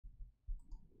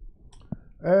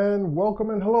And welcome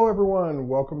and hello everyone.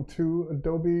 Welcome to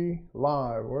Adobe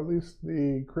Live, or at least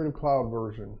the Creative Cloud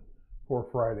version for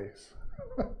Fridays.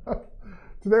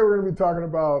 Today we're going to be talking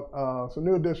about some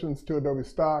new additions to Adobe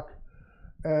Stock.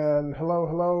 And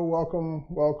hello,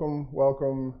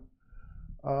 welcome.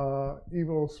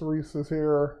 Evil Cerise is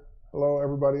here. Hello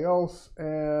everybody else.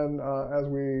 And as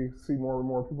we see more and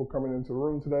more people coming into the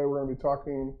room today, we're going to be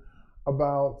talking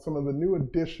about some of the new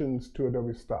additions to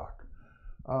Adobe Stock.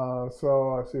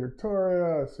 So I see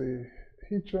Victoria, I see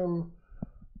Heecham,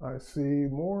 I see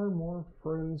more and more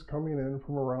friends coming in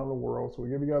from around the world. So we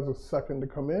give you guys a second to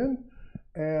come in.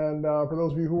 And for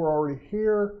those of you who are already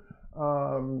here,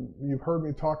 you've heard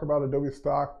me talk about Adobe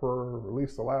Stock for at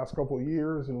least the last couple of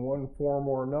years in one form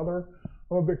or another.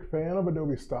 I'm a big fan of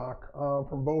Adobe Stock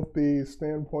from both the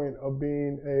standpoint of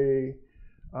being a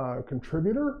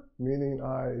contributor, meaning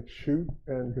I shoot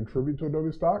and contribute to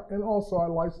Adobe Stock, and also I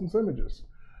license images.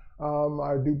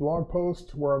 I do blog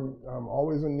posts where I'm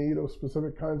always in need of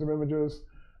specific kinds of images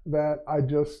that I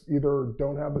just either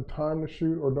don't have the time to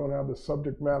shoot or don't have the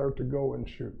subject matter to go and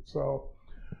shoot. So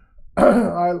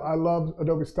I love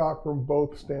Adobe Stock from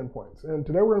both standpoints. And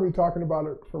today we're going to be talking about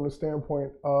it from the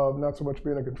standpoint of not so much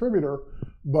being a contributor,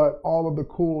 but all of the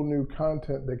cool new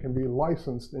content that can be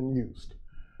licensed and used.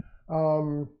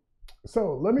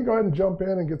 So let me go ahead and jump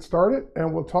in and get started,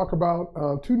 and we'll talk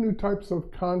about two new types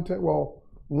of content. Well,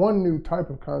 one new type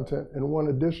of content and one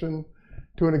addition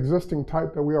to an existing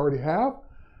type that we already have.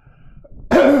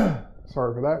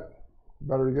 Sorry for that.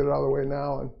 Better to get it out of the way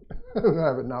now and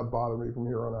have it not bother me from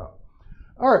here on out.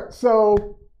 All right,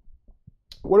 so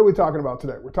what are we talking about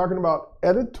today? We're talking about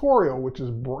Editorial, which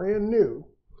is brand new,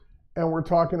 and we're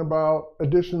talking about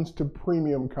additions to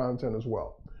premium content as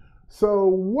well. So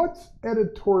what's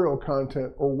editorial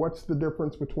content, or what's the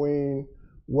difference between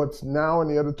what's now in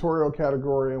the editorial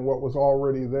category and what was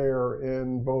already there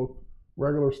in both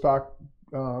regular stock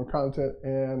content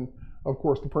and, of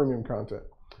course, the premium content?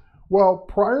 Well,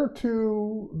 prior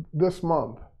to this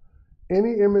month,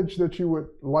 any image that you would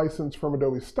license from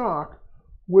Adobe Stock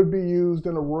would be used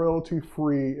in a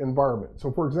royalty-free environment.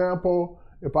 So, for example,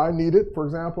 if I needed, for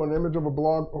example, an image of a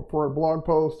blog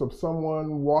post of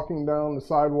someone walking down the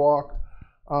sidewalk,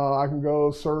 I can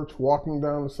go search walking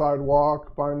down the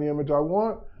sidewalk, find the image I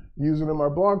want, use it in my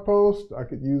blog post. I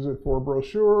could use it for a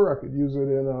brochure. I could use it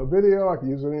in a video. I could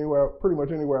use it anywhere, pretty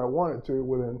much anywhere I wanted to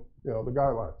within the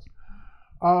guidelines.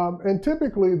 And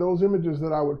typically those images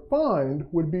that I would find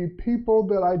would be people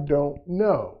that I don't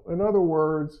know. In other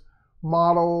words,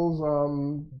 models,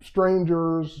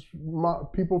 strangers,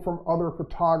 people from other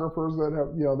photographers that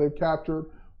have, they've captured.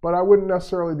 But I wouldn't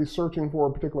necessarily be searching for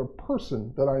a particular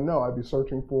person that I know. I'd be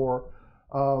searching for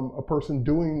a person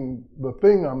doing the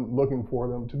thing I'm looking for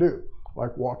them to do,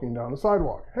 like walking down the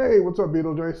sidewalk. Hey, what's up,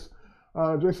 Beetlejuice?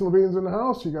 Jason Levine's in the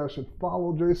house. You guys should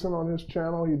follow Jason on his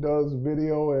channel. He does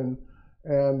video and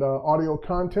audio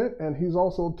content, and he's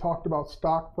also talked about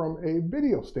stock from a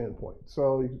video standpoint.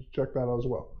 So you can check that out as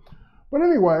well. But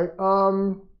anyway,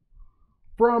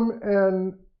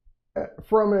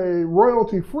 from a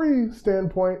royalty-free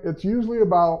standpoint, it's usually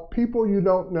about people you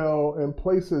don't know and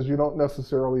places you don't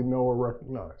necessarily know or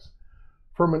recognize.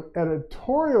 From an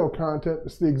editorial content,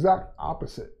 it's the exact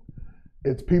opposite.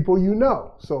 It's people you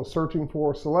know. So searching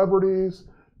for celebrities,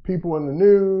 people in the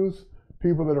news,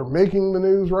 people that are making the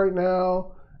news right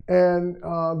now, and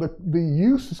the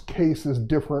use case is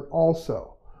different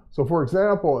also. So for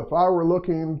example, if I were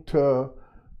looking to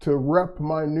rep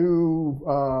my new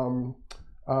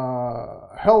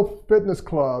health fitness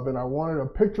club and I wanted a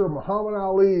picture of Muhammad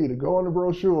Ali to go on the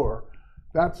brochure,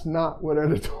 that's not what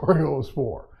editorial is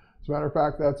for. As a matter of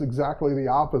fact, that's exactly the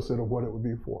opposite of what it would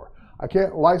be for. I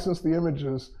can't license the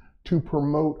images to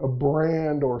promote a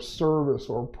brand or service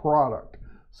or product.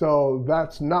 So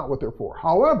that's not what they're for.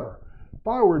 However, if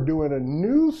I were doing a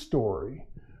news story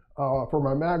for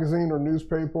my magazine or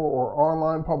newspaper or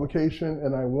online publication,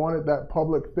 and I wanted that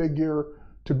public figure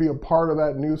to be a part of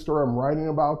that news story, I'm writing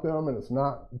about them, and it's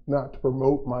not to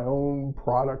promote my own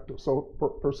product so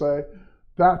per se,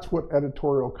 that's what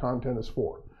editorial content is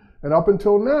for. And up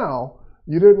until now,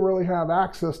 you didn't really have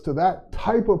access to that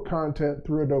type of content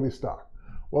through Adobe Stock.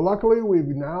 Well, luckily, we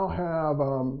now have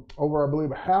over, I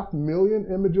believe, 500,000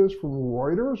 images from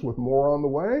Reuters, with more on the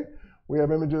way. We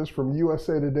have images from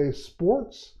USA Today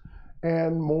Sports,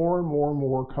 and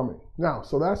more coming. Now,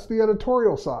 so that's the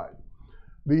editorial side.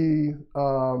 The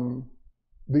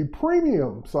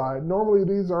premium side, normally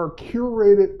these are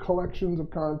curated collections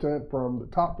of content from the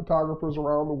top photographers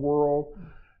around the world.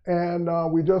 And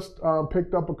we just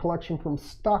picked up a collection from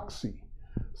Stocksy.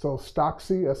 So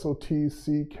Stocksy, S-O-T-C-K-S-Y,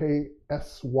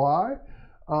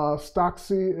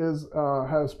 Stocksy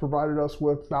has provided us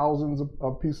with thousands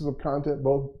of pieces of content,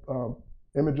 both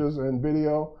images and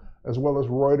video, as well as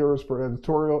Reuters for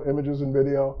editorial images and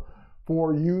video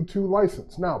for you to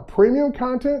license. Now, premium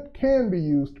content can be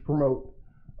used to promote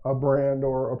a brand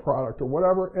or a product or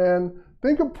whatever. And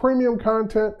think of premium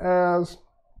content as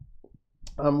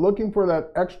I'm looking for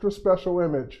that extra special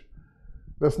image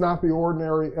that's not the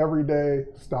ordinary everyday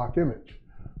stock image.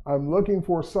 I'm looking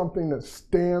for something that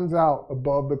stands out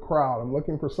above the crowd. I'm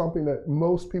looking for something that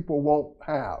most people won't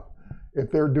have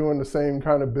if they're doing the same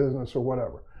kind of business or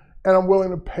whatever. And I'm willing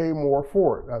to pay more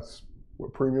for it. That's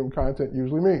what premium content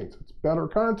usually means. It's better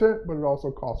content, but it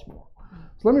also costs more.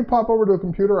 So let me pop over to the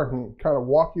computer. I can kind of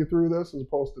walk you through this as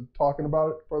opposed to talking about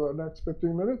it for the next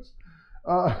 15 minutes.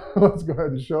 Let's go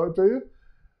ahead and show it to you.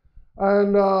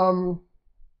 And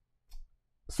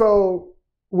so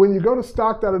when you go to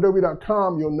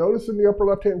stock.adobe.com, you'll notice in the upper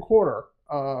left-hand corner,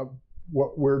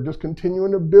 what we're just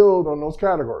continuing to build on those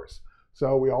categories.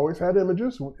 So we always had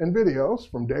images and videos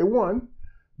from day one.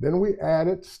 Then we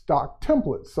added stock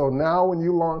templates. So now when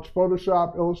you launch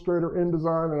Photoshop, Illustrator,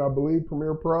 InDesign, and I believe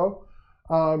Premiere Pro,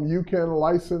 you can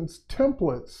license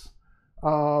templates that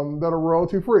are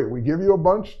royalty-free. We give you a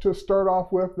bunch to start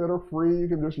off with that are free. You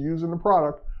can just use in the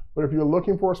product. But if you're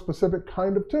looking for a specific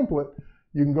kind of template,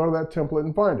 you can go to that template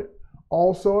and find it.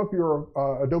 Also, if you're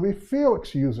an Adobe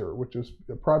Felix user, which is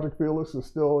Project Felix is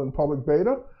still in public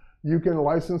beta, you can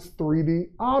license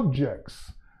 3D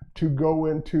objects to go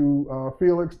into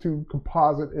Felix to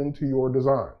composite into your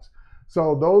designs.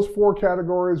 So those 4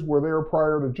 categories were there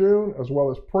prior to June, as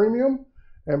well as premium.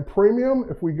 And premium,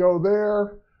 if we go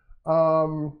there,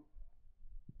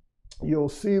 you'll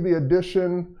see the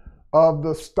addition of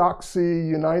the Stocksy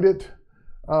United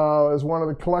as one of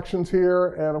the collections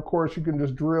here. And of course, you can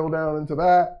just drill down into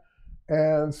that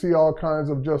and see all kinds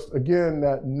of just, again,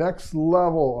 that next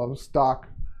level of stock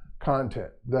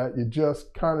content that you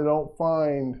just kind of don't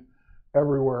find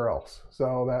everywhere else.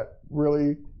 So that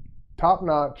really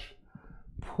top-notch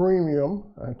premium,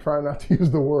 I try not to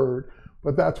use the word,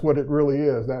 but that's what it really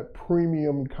is, that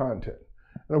premium content.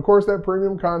 And of course, that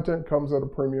premium content comes at a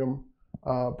premium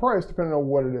price depending on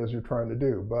what it is you're trying to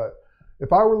do. But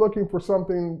if I were looking for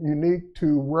something unique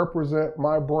to represent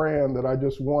my brand that I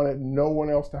just wanted no one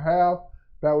else to have,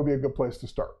 that would be a good place to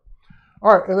start.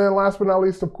 All right, and then last but not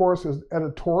least, of course, is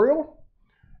editorial.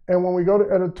 And when we go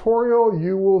to editorial,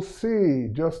 you will see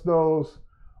just those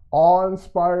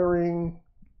awe-inspiring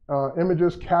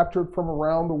images captured from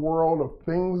around the world of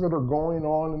things that are going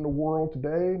on in the world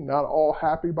today. Not all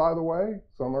happy, by the way.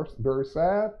 Some are very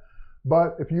sad.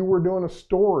 But if you were doing a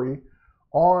story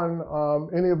on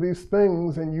any of these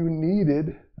things and you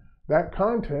needed that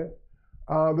content,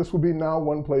 this would be now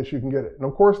one place you can get it. And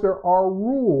of course, there are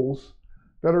rules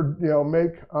that are,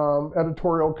 make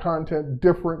editorial content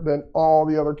different than all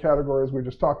the other categories we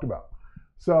just talked about.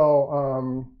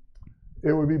 So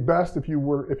it would be best if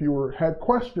you had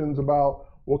questions about,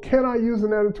 well, can I use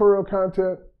an editorial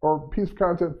content or piece of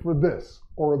content for this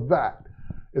or that?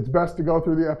 It's best to go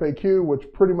through the FAQ, which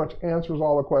pretty much answers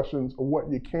all the questions of what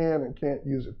you can and can't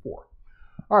use it for.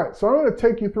 All right, so I'm going to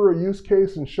take you through a use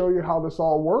case and show you how this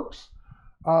all works.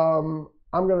 I'm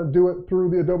going to do it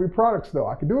through the Adobe products, though.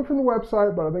 I can do it from the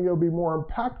website, but I think it'll be more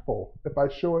impactful if I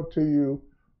show it to you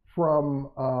from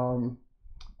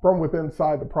within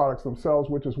inside the products themselves,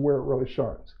 which is where it really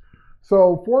shines.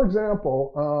 So, for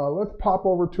example, let's pop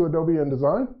over to Adobe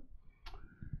InDesign.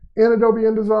 In Adobe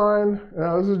InDesign,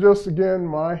 now this is just, again,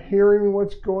 my hearing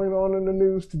what's going on in the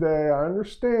news today. I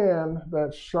understand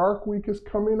that Shark Week is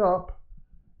coming up,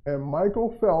 and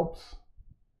Michael Phelps,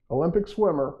 Olympic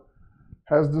swimmer,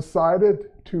 has decided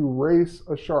to race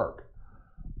a shark.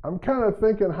 I'm kind of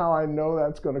thinking how I know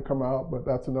that's going to come out, but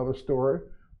that's another story.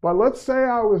 But let's say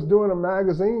I was doing a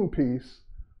magazine piece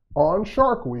on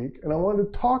Shark Week, and I wanted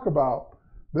to talk about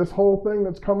this whole thing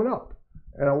that's coming up.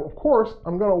 And of course,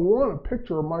 I'm going to want a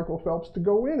picture of Michael Phelps to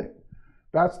go in it.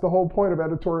 That's the whole point of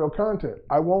editorial content.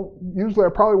 I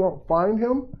probably won't find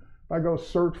him. If I go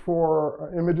search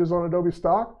for images on Adobe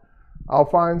Stock, I'll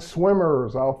find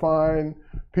swimmers. I'll find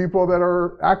people that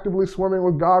are actively swimming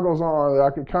with goggles on that I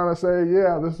could kind of say,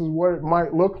 yeah, this is what it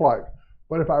might look like.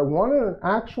 But if I wanted an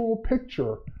actual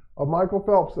picture of Michael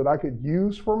Phelps that I could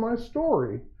use for my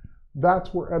story,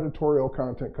 that's where editorial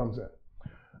content comes in.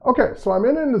 Okay, so I'm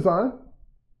in InDesign.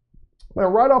 Now,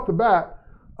 right off the bat,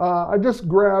 I just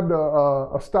grabbed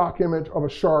a stock image of a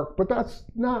shark, but that's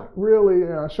not really,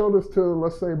 I showed this to,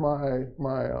 let's say, my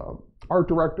art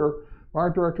director. My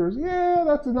art director is, yeah,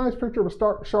 that's a nice picture of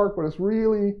a shark, but it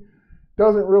really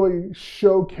doesn't really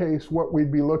showcase what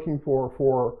we'd be looking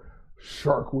for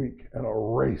Shark Week and a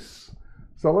race.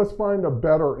 So let's find a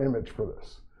better image for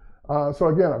this. So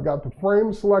again, I've got the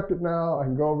frame selected now. I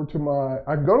can go over to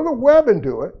I can go to the web and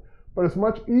do it, but it's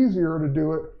much easier to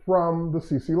do it from the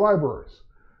CC libraries.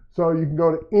 So you can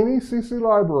go to any CC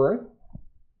library,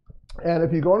 and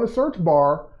if you go in the search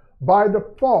bar, by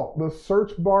default, the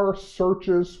search bar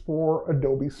searches for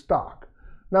Adobe Stock.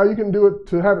 Now you can do it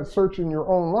to have it search in your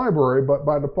own library, but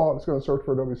by default, it's going to search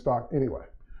for Adobe Stock anyway.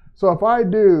 So if I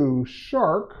do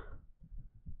shark,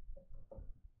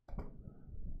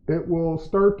 it will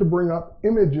start to bring up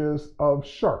images of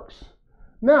sharks.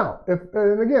 Now,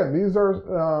 and again, these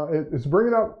are, it's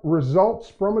bringing up results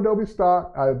from Adobe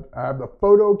Stock. I have the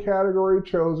photo category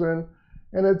chosen,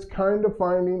 and it's kind of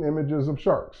finding images of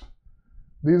sharks.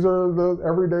 These are the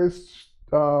everyday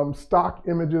stock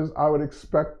images I would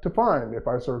expect to find if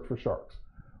I search for sharks.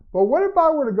 But what if I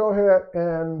were to go ahead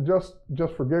and just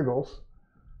for giggles,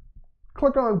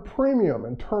 click on Premium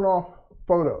and turn off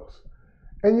photos?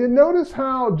 And you notice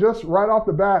how just right off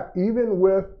the bat, even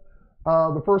with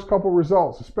the first couple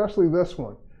results, especially this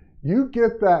one, you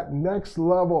get that next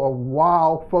level of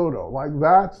wow photo. Like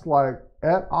that's like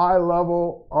at eye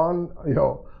level,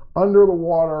 under the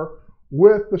water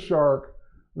with the shark.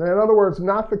 In other words,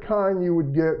 not the kind you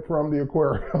would get from the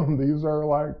aquarium. These are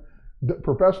like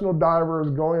professional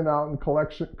divers going out and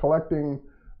collecting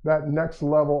that next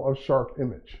level of shark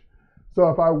image. So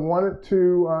if I wanted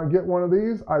to get one of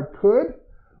these, I could.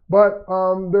 But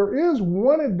there is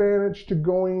one advantage to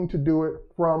going to do it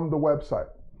from the website.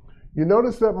 You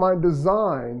notice that my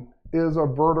design is a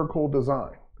vertical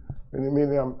design,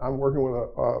 meaning I'm working with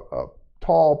a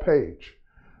tall page.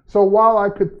 So while I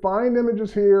could find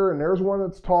images here, and there's one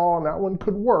that's tall, and that one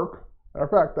could work. Matter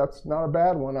of fact, that's not a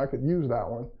bad one. I could use that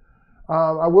one.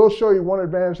 I will show you one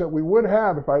advantage that we would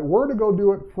have if I were to go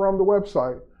do it from the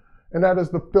website, and that is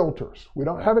the filters. We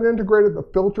haven't integrated the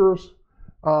filters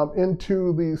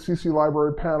into the CC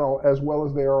library panel as well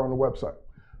as they are on the website.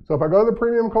 So if I go to the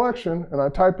premium collection and I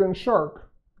type in shark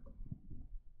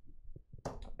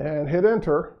and hit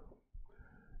enter,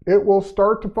 it will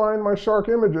start to find my shark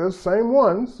images, same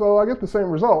ones, so I get the same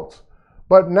results.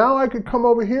 But now I could come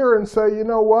over here and say, you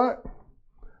know what?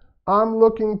 I'm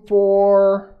looking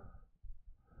for,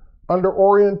 under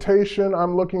orientation,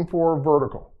 I'm looking for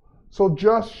vertical. So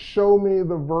just show me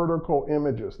the vertical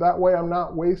images. That way I'm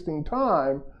not wasting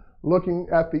time looking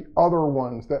at the other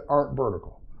ones that aren't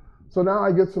vertical. So now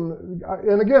I get some,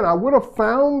 and again, I would have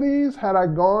found these had I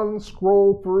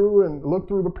scroll through and look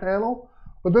through the panel,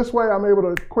 but this way I'm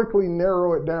able to quickly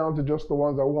narrow it down to just the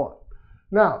ones I want.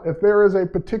 Now, if there is a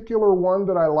particular one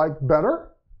that I like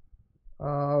better,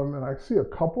 and I see a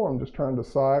couple, I'm just trying to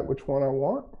decide which one I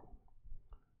want.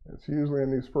 It's usually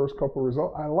in these first couple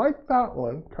results. I like that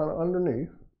one, kind of underneath.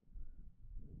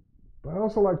 But I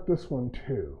also like this one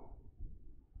too.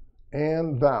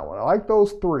 And that one. I like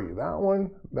those three. That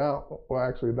one,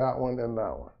 actually that one and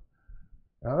that one.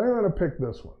 Now I'm going to pick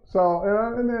this one. So,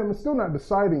 and I'm still not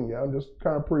deciding yet. I'm just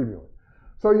kind of previewing.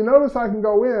 So you notice I can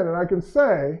go in and I can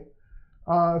say,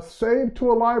 save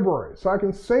to a library. So I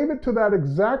can save it to that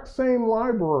exact same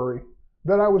library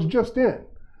that I was just in.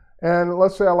 And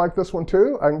let's say I like this one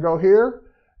too. I can go here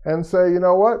and say, you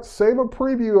know what, save a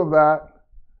preview of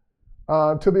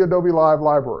that to the Adobe Live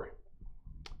library.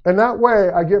 And that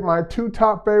way I get my two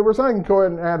top favorites. I can go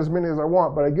ahead and add as many as I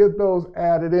want, but I get those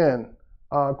added in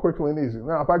quickly and easy.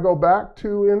 Now, if I go back to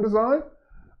InDesign,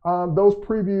 those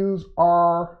previews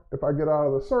are, if I get out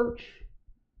of the search,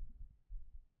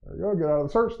 there you go, get out of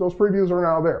the search, those previews are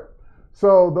now there.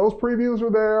 So those previews are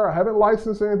there. I haven't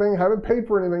licensed anything, haven't paid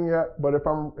for anything yet, but if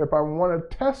I want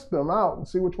to test them out and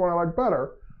see which one I like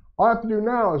better, all I have to do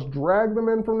now is drag them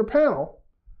in from the panel.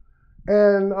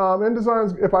 And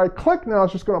InDesign, if I click now,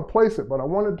 it's just going to place it, but I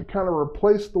want it to kind of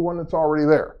replace the one that's already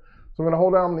there. So I'm going to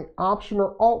hold down the Option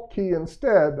or Alt key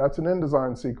instead. That's an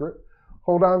InDesign secret.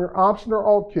 Hold down your Option or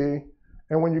Alt key,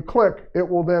 and when you click, it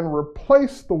will then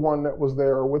replace the one that was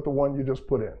there with the one you just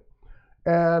put in.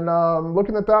 And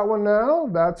looking at that one now,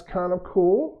 that's kind of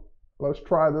cool. Let's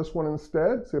try this one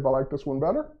instead, see if I like this one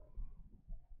better.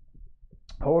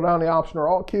 Hold down the Option or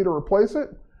Alt key to replace it.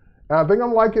 And I think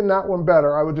I'm liking that one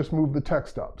better. I would just move the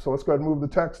text up. So let's go ahead and move the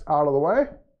text out of the way.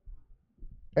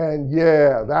 And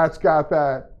yeah, that's got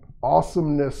that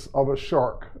awesomeness of a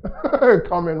shark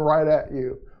coming right at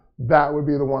you. That would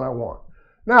be the one I want.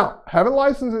 Now, haven't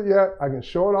licensed it yet. I can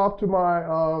show it off to my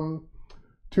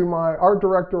art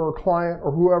director or client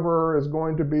or whoever is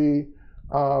going to be,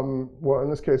 well, in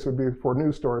this case, it would be for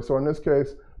news story. So in this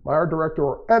case, my art director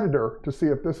or editor to see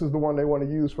if this is the one they want to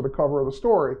use for the cover of the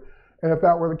story. And if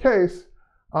that were the case,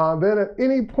 then at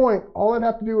any point, all I'd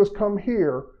have to do is come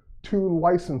here, to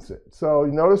license it. So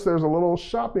you notice there's a little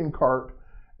shopping cart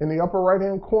in the upper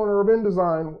right-hand corner of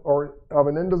InDesign, or of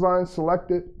an InDesign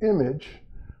selected image.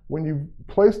 When you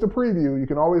place the preview, you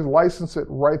can always license it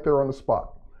right there on the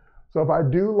spot. So if I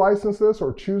do license this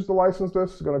or choose to license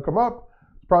this, it's going to come up.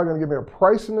 It's probably going to give me a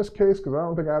price in this case because I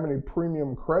don't think I have any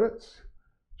premium credits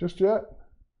just yet.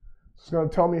 It's going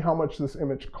to tell me how much this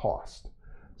image cost.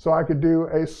 So I could do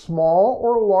a small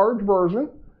or a large version.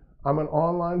 I'm an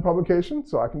online publication,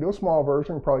 so I can do a small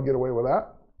version and probably get away with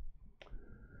that.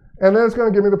 And then it's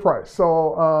going to give me the price.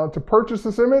 So to purchase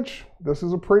this image, this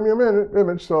is a premium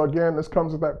image. So again, this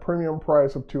comes with that premium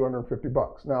price of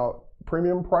 $250. Now,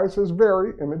 premium prices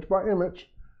vary image by image.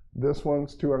 This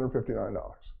one's $259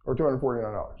 or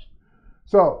 $249.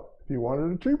 So if you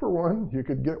wanted a cheaper one, you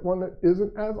could get one that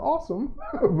isn't as awesome.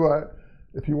 But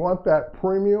if you want that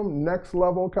premium next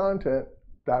level content,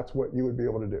 that's what you would be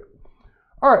able to do.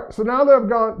 All right, so now that I've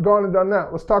gone and done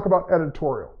that, let's talk about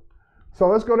editorial. So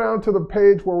let's go down to the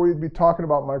page where we'd be talking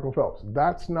about Michael Phelps.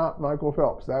 That's not Michael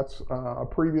Phelps. That's a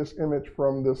previous image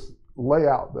from this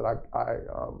layout that I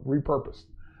repurposed.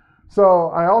 So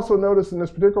I also noticed in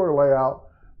this particular layout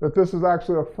that this is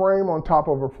actually a frame on top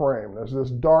of a frame. There's this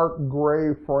dark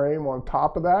gray frame on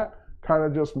top of that, kind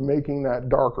of just making that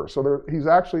darker. So he's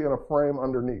actually in a frame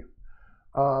underneath.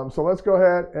 So let's go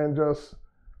ahead and just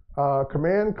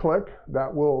command click.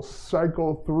 That will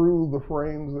cycle through the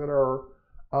frames that are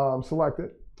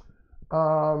selected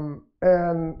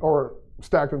or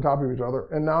stacked on top of each other.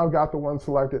 And now I've got the one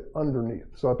selected underneath.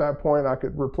 So at that point, I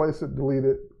could replace it, delete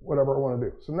it, whatever I want to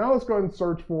do. So now let's go ahead and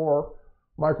search for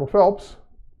Michael Phelps.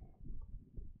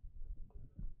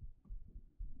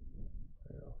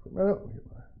 For a minute.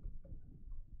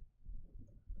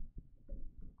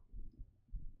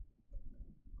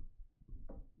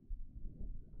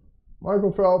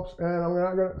 Michael Phelps, and I'm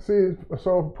not going to see,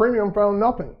 so premium found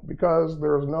nothing because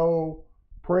there's no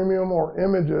premium or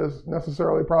images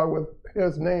necessarily probably with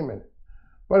his name in it.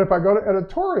 But if I go to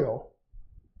editorial,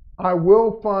 I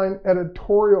will find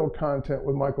editorial content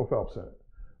with Michael Phelps in it.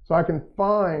 So I can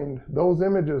find those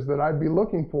images that I'd be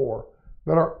looking for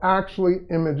that are actually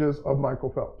images of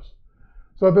Michael Phelps.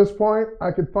 So at this point, I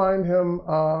could find him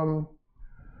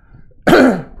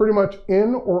pretty much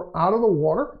in or out of the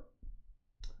water.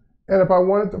 And if I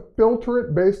wanted to filter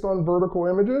it based on vertical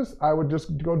images, I would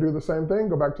just go do the same thing,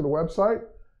 go back to the website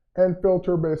and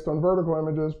filter based on vertical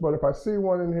images. But if I see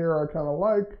one in here I kind of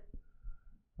like,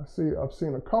 I've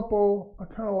seen a couple, I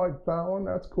kind of like that one,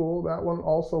 that's cool. That one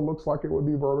also looks like it would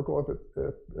be vertical if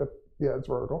yeah, it's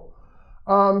vertical.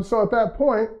 So at that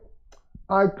point,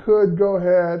 I could go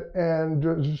ahead and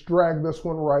just drag this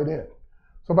one right in.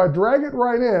 So if I drag it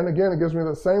right in, again, it gives me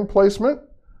the same placement.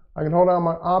 I can hold down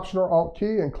my Option or Alt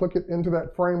key and click it into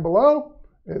that frame below.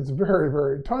 It's very,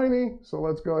 very tiny. So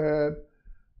let's go ahead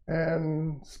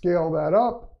and scale that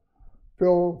up.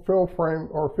 Fill the frame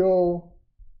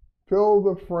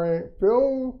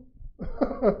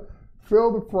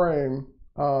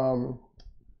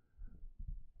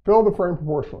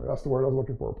proportionally. That's the word I was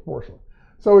looking for, proportionally.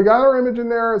 So we got our image in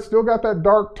there. It's still got that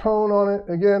dark tone on it.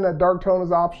 Again, that dark tone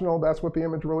is optional. That's what the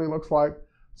image really looks like.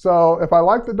 So if I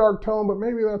like the dark tone, but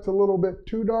maybe that's a little bit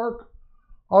too dark,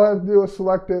 all I have to do is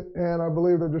select it, and I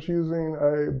believe they're just using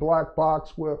a black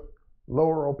box with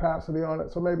lower opacity on it.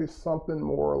 So maybe something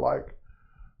more like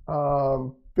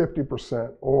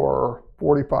 50% or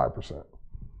 45%.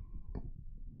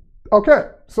 Okay,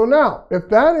 so now if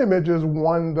that image is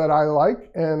one that I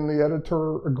like and the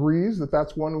editor agrees that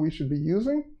that's one we should be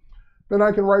using, then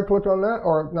I can right click on that,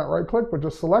 or not right click, but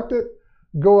just select it.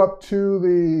 Go up to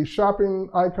the shopping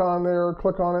icon there,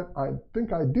 click on it. I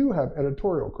think I do have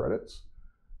editorial credits.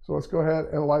 So let's go ahead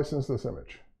and license this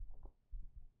image.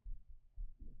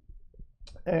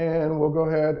 And we'll go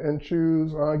ahead and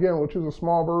choose, again, we'll choose a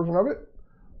small version of it.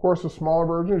 Of course, the smaller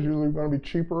version is usually going to be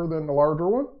cheaper than the larger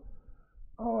one.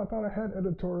 Oh, I thought I had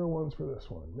editorial ones for this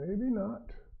one. Maybe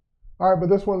not. All right, but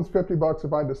this one's $50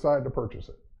 if I decide to purchase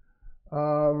it.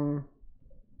 Let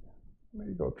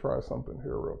me go try something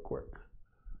here real quick.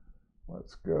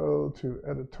 Let's go to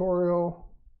editorial.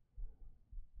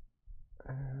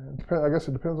 And I guess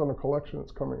it depends on the collection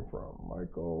it's coming from.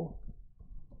 Michael.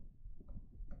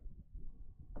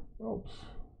 Oops.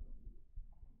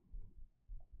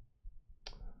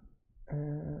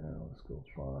 And let's go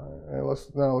find. And let's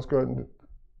go ahead and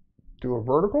do a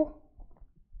vertical.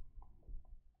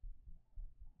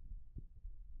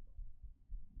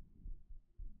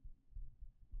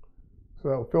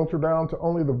 So filter down to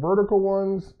only the vertical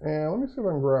ones, and let me see if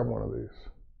I can grab one of these.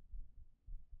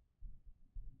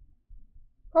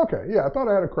 Okay, yeah, I thought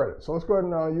I had a credit. So let's go ahead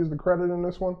and use the credit in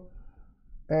this one.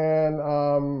 And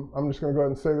I'm just going to go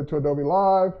ahead and save it to Adobe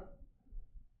Live.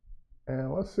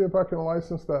 And let's see if I can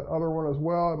license that other one as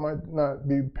well. It might not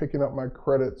be picking up my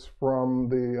credits from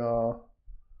the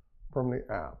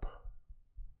app.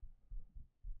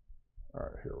 All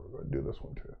right, here we're going to do this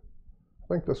one too. I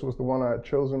think this was the one I had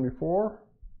chosen before.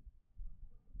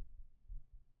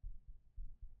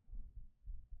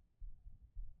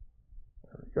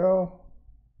 There we go.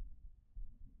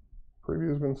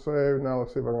 Preview's been saved. Now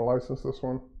let's see if I can license this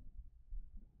one.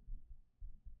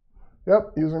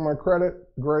 Yep, using my credit,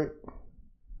 great.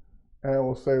 And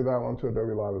we'll save that one to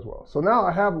Adobe Live as well. So now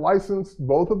I have licensed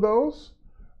both of those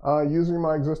using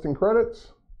my existing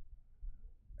credits.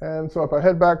 And so if I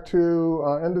head back to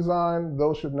InDesign,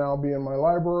 those should now be in my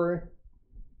library.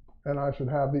 And I should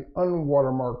have the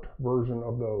unwatermarked version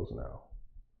of those now.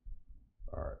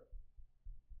 All right.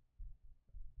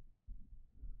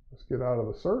 Let's get out of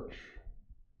the search.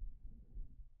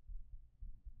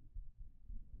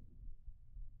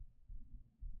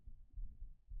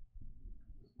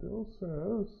 Still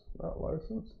says not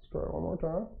licensed. Let's try it one more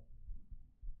time.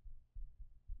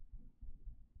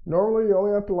 Normally, you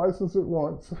only have to license it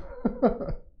once.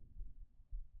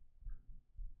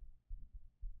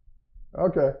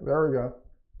 Okay, there we go.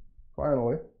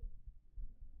 Finally.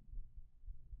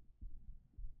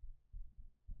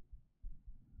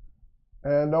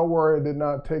 And don't worry, it did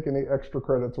not take any extra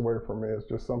credits away from me. It's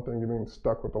just something getting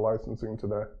stuck with the licensing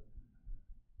today.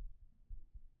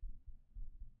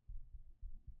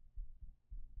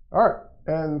 All right,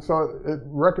 and so it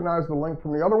recognized the link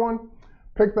from the other one,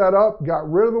 picked that up, got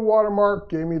rid of the watermark,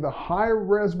 gave me the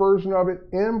high-res version of it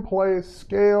in place,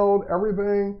 scaled,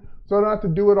 everything, so I don't have to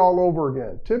do it all over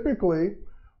again. Typically,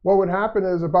 what would happen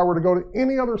is if I were to go to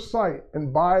any other site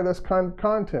and buy this kind of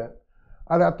content,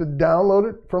 I'd have to download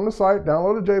it from the site,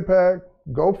 download a JPEG,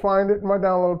 go find it in my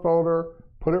download folder,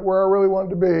 put it where I really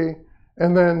want it to be,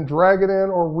 and then drag it in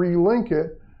or relink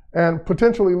it, and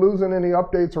potentially losing any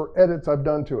updates or edits I've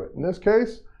done to it. In this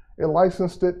case, it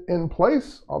licensed it in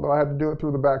place, although I had to do it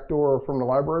through the back door from the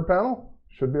library panel.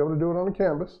 Should be able to do it on the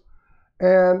canvas.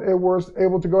 And it was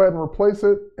able to go ahead and replace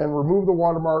it and remove the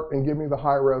watermark and give me the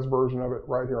high-res version of it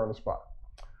right here on the spot.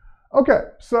 Okay,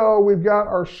 so we've got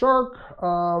our shark,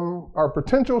 our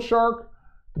potential shark.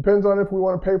 Depends on if we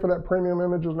want to pay for that premium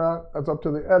image or not. That's up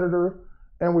to the editor.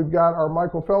 And we've got our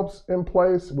Michael Phelps in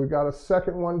place. We've got a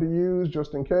second one to use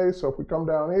just in case. So if we come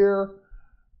down here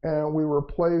and we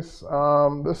replace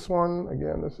this one,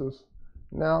 again, this is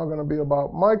now going to be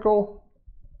about Michael.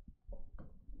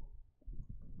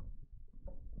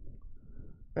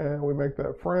 And we make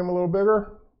that frame a little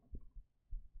bigger.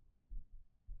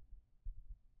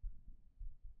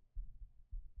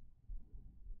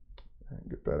 And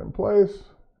get that in place.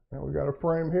 And we got a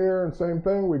frame here, and same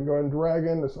thing, we can go ahead and drag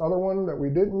in this other one that we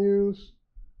didn't use.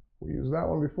 We used that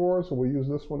one before, so we'll use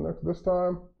this one this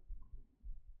time.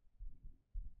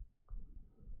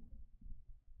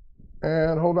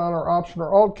 And hold down our Option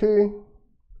or Alt key,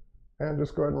 and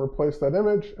just go ahead and replace that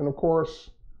image. And of course,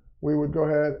 we would go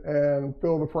ahead and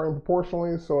fill the frame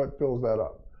proportionally, so it fills that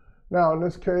up. Now, in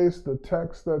this case, the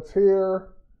text that's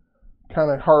here, kind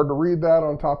of hard to read that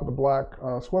on top of the black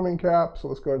swimming cap, so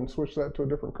let's go ahead and switch that to a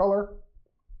different color.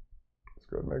 Let's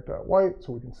go ahead and make that white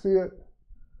so we can see it.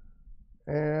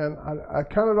 And I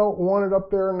kind of don't want it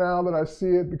up there now that I see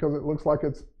it because it looks like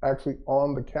it's actually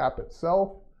on the cap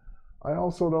itself. I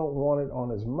also don't want it on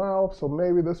his mouth, so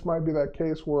maybe this might be that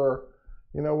case where,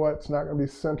 you know what, it's not going to be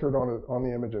centered on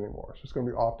the image anymore. It's just going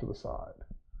to be off to the side.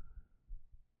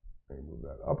 Let me move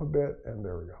that up a bit, and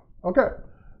there we go. Okay.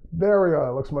 There we go,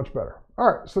 that looks much better.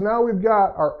 All right, so now we've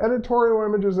got our editorial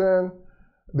images in.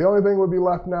 The only thing would be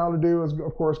left now to do is,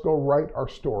 of course, go write our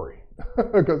story.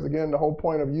 Because again, the whole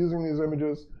point of using these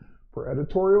images for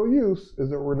editorial use is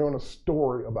that we're doing a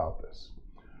story about this.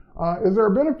 Is there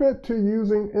a benefit to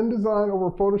using InDesign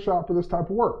over Photoshop for this type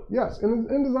of work? Yes,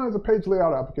 InDesign is a page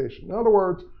layout application. In other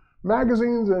words,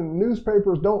 magazines and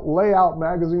newspapers don't lay out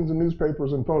magazines and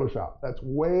newspapers in Photoshop. That's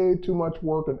way too much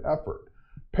work and effort.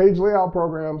 Page layout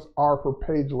programs are for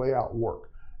page layout work.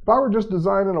 If I were just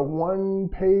designing a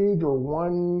one-page or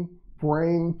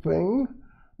one-frame thing,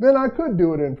 then I could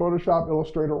do it in Photoshop,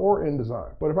 Illustrator, or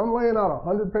InDesign. But if I'm laying out a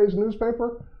 100-page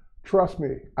newspaper, trust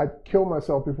me, I'd kill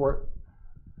myself before it.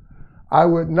 I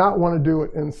would not want to do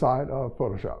it inside of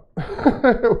Photoshop.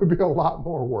 It would be a lot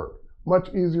more work. Much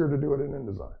easier to do it in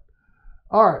InDesign.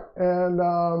 All right,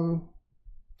 and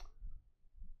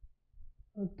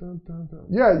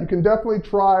yeah, you can definitely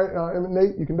try,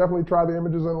 Nate, you can definitely try the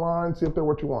images in line, see if they're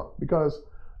what you want. Because,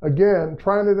 again,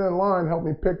 trying it in line helped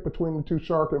me pick between the two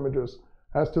shark images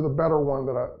as to the better one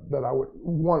that I would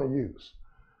want to use.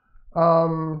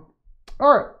 All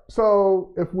right,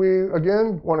 so if we,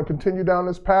 again, want to continue down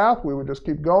this path, we would just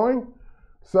keep going.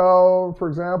 So, for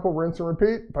example, rinse and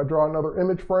repeat. If I draw another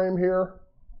image frame here,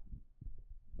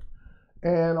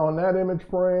 and on that image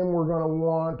frame, we're going to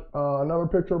want another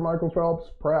picture of Michael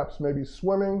Phelps, perhaps maybe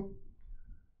swimming.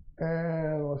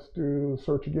 And let's do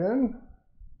search again.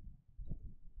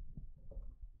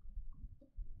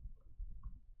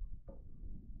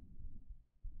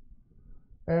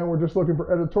 And we're just looking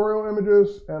for editorial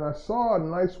images. And I saw a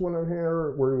nice one in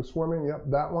here where he was swimming. Yep,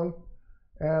 that one.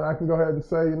 And I can go ahead and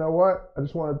say, you know what? I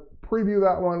just want to preview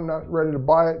that one. Not ready to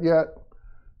buy it yet.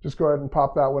 Just go ahead and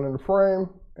pop that one in the frame.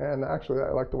 And actually,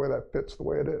 I like the way that fits the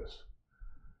way it is.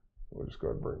 We'll just go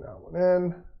ahead and bring that one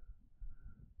in.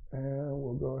 And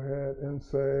we'll go ahead and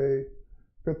say,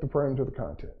 fit the frame to the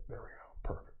content. There we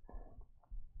go. Perfect.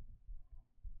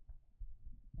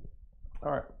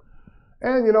 All right.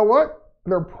 And you know what?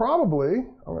 There probably,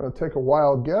 I'm going to take a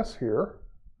wild guess here,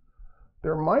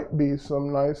 there might be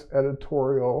some nice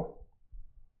editorial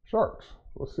sharks.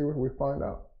 Let's see what we find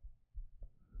out.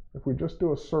 If we just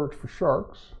do a search for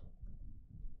sharks,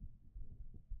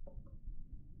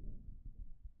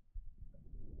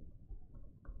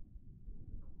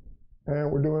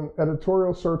 and we're doing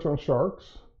editorial search on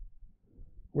sharks,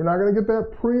 we're not going to get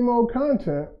that primo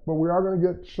content, but we are going to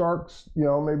get sharks, you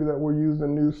know, maybe that were used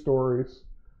in news stories.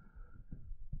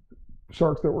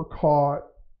 Sharks that were caught.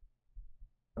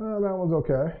 That one's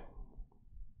okay.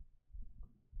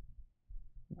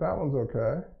 That one's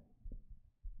okay.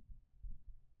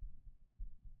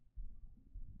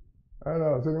 I don't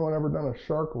know. Has anyone ever done a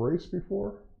shark race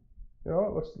before? You know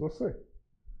what? Let's see.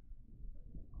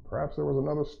 Perhaps there was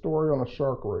another story on a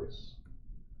shark race.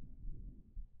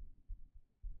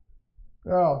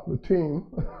 Oh, the team,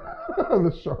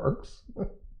 the Sharks.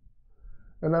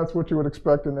 And that's what you would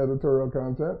expect in editorial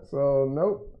content. So,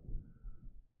 nope.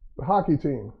 The hockey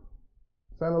team.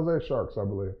 San Jose Sharks, I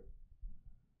believe.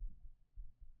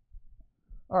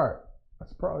 All right.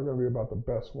 That's probably going to be about the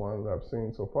best one that I've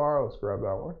seen so far. Let's grab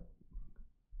that one.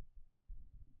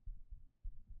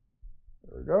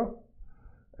 There we go.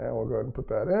 And we'll go ahead and put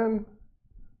that in.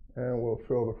 And we'll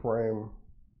fill the frame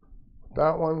with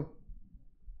that one.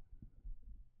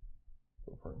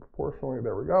 Fill the frame proportionally.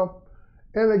 There we go.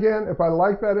 And again, if I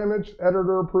like that image,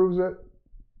 editor approves it,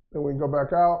 then we can go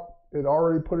back out. It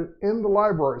already put it in the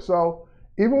library. So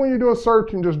even when you do a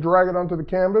search and just drag it onto the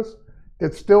canvas,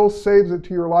 it still saves it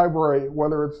to your library,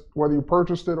 whether you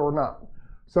purchased it or not.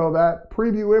 So that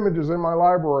preview image is in my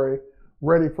library,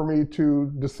 ready for me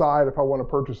to decide if I want to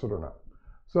purchase it or not.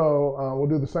 So we'll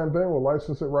do the same thing. We'll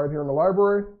license it right here in the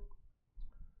library.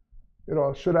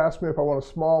 It should ask me if I want a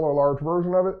small or large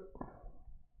version of it.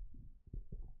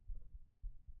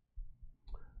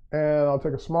 And I'll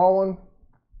take a small one.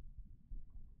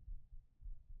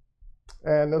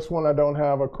 And this one I don't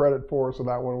have a credit for, so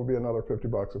that one will be another 50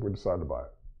 bucks if we decide to buy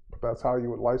it. But that's how you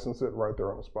would license it right there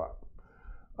on the spot.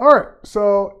 All right,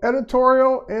 so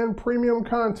editorial and premium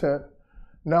content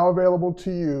now available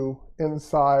to you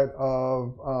inside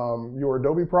of your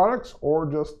Adobe products or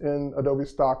just in Adobe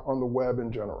Stock on the web in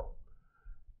general.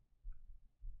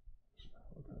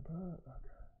 Look at that.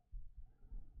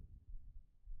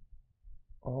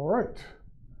 All right.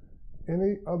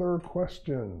 Any other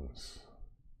questions?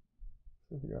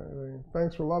 If you got anything.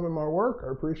 Thanks for loving my work.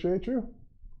 I appreciate you.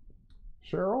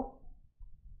 Cheryl.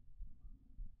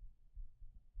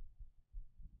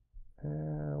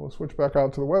 And we'll switch back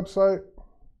out to the website.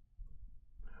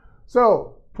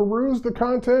 So peruse the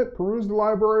content, peruse the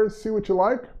libraries, see what you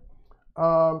like.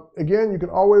 Again, you can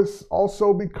always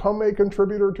also become a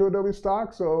contributor to Adobe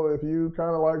Stock. So if you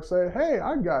kind of like say, hey,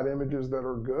 I got images that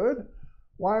are good.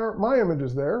 Why aren't my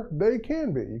images there? They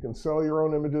can be. You can sell your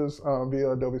own images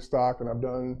via Adobe Stock, and I've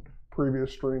done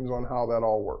previous streams on how that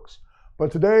all works.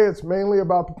 But today it's mainly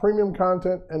about the premium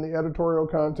content and the editorial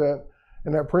content,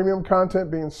 and that premium content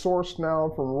being sourced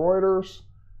now from Reuters,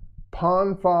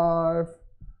 Pond5,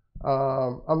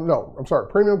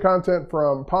 premium content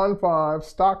from Pond5,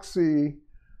 Stock C,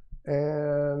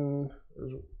 and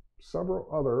there's several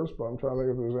others, but I'm trying to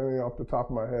think if there's any off the top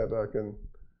of my head that I can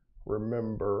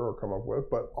remember or come up with,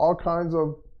 but all kinds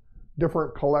of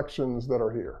different collections that are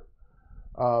here.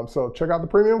 So check out the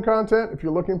premium content if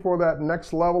you're looking for that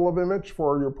next level of image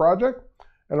for your project.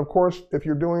 And of course, if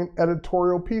you're doing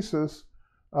editorial pieces,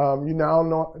 you now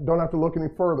don't have to look any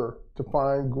further to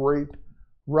find great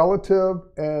relative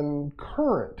and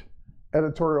current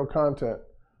editorial content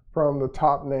from the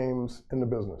top names in the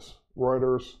business.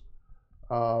 Reuters,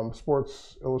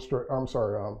 Sports Illustrated,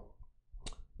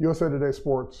 USA Today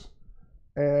Sports,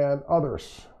 and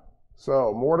others.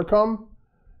 So more to come.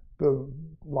 the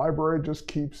library just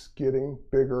keeps getting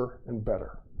bigger and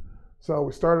better. So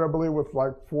we started, I believe, with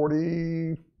like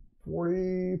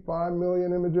 45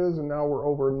 million images, and now we're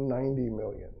over 90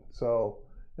 million. So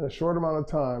in a short amount of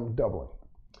time, doubling.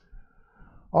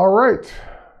 All right.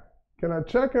 Can I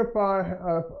check if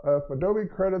Adobe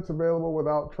credit's available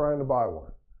without trying to buy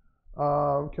one?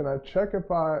 Can I check if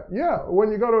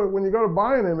when you go to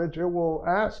buy an image, it will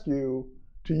ask you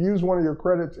to use one of your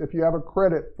credits if you have a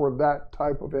credit for that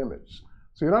type of image.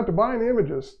 So you don't have to buy any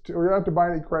images, or you don't have to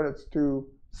buy any credits to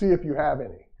see if you have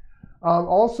any.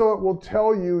 Also, it will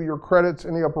tell you your credits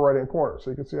in the upper right-hand corner.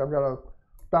 So you can see I've got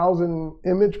 1,000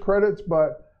 image credits,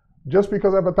 but just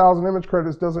because I have 1,000 image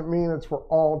credits doesn't mean it's for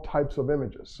all types of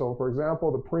images. So for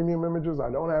example, the premium images, I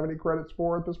don't have any credits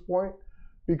for at this point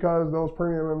because those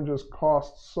premium images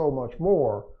cost so much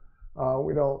more.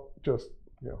 We don't just,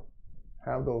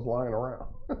 have those lying around.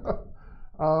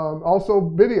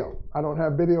 Also video, I don't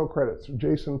have video credits.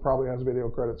 Jason probably has video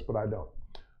credits, but I don't.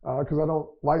 Because I don't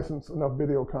license enough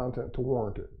video content to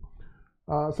warrant it.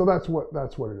 So that's what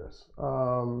it is.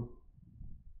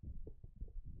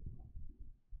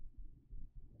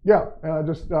 And I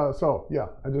just I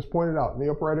just pointed out in the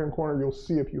upper right-hand corner, you'll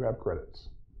see if you have credits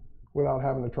without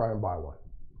having to try and buy one.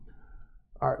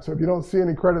 All right, so if you don't see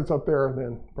any credits up there,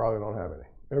 then probably don't have any.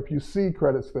 If you see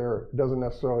credits there, it doesn't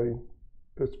necessarily,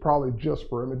 it's probably just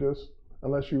for images,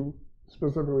 unless you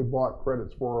specifically bought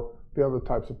credits for the other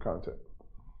types of content.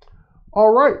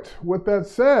 All right, with that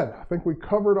said, I think we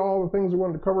covered all the things we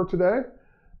wanted to cover today,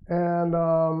 and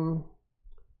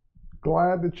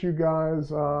glad that you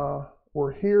guys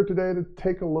were here today to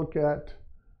take a look at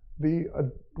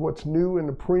what's new in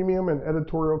the premium and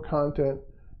editorial content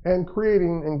and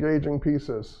creating engaging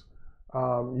pieces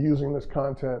using this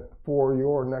content for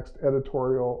your next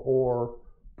editorial or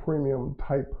premium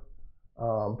type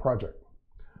project.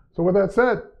 So with that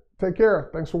said, take care.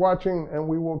 Thanks for watching, and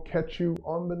we will catch you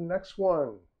on the next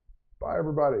one. Bye,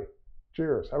 everybody.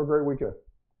 Cheers. Have a great weekend.